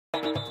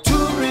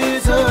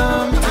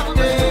Tourism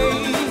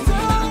today,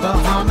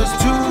 Bahamas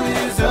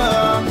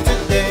tourism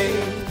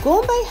today.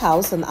 Gourmet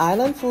House and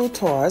Island Food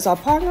Tours are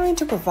partnering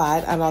to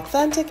provide an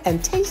authentic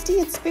and tasty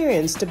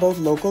experience to both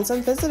locals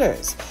and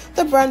visitors.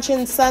 The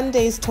Brunchin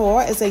Sundays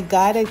tour is a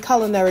guided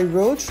culinary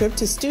road trip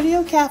to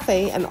Studio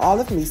Cafe and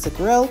Olive Mesa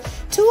Grill,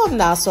 two of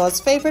Nassau's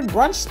favorite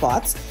brunch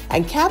spots,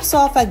 and caps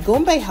off at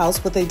Gourmet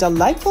House with a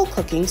delightful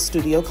cooking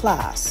studio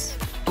class.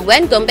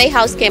 When Gourmet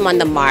House came on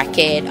the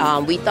market,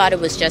 we thought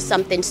it was just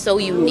something so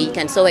unique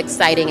and so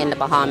exciting in the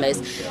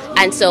Bahamas.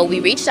 And so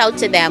we reached out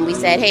to them. We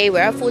said, hey,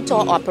 we're a food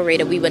tour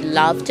operator. We would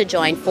love to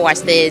join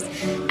forces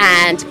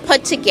and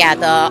put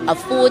together a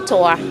food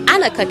tour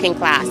and a cooking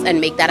class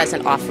and make that as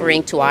an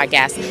offering to our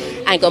guests.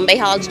 And Gourmet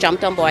House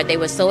jumped on board. They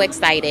were so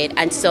excited.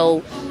 And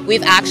so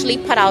we've actually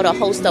put out a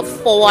host of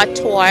 4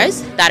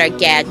 tours that are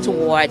geared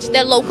towards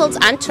the locals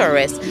and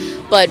tourists.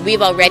 But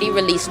we've already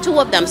released 2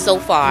 of them so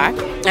far,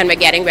 and we're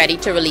getting ready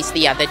to release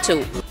the other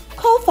 2.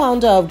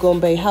 Co-founder of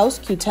Gourmet House,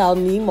 Kutal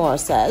Neemar,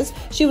 says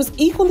she was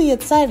equally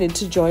excited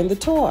to join the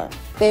tour.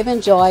 They've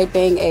enjoyed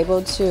being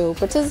able to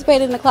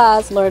participate in the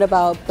class, learn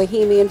about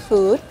Bahamian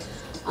food,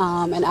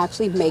 and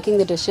actually making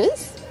the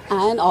dishes,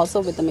 and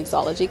also with the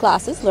mixology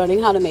classes,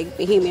 learning how to make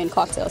Bahamian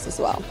cocktails as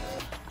well.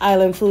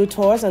 Island Food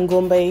Tours and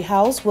Gourmet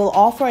House will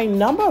offer a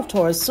number of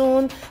tours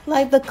soon,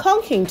 like the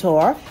Conking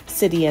Tour,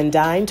 City and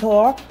Dine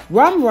Tour,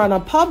 Rum Runner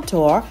Pub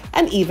Tour,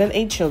 and even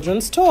a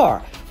children's tour.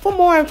 For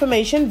more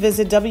information,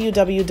 visit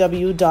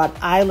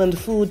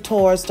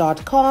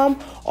www.islandfoodtours.com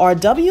or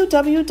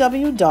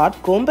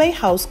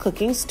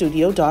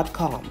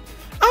www.gourmethousecookingstudio.com.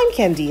 I'm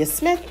Candia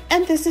Smith,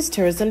 and this is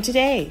Tourism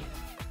Today.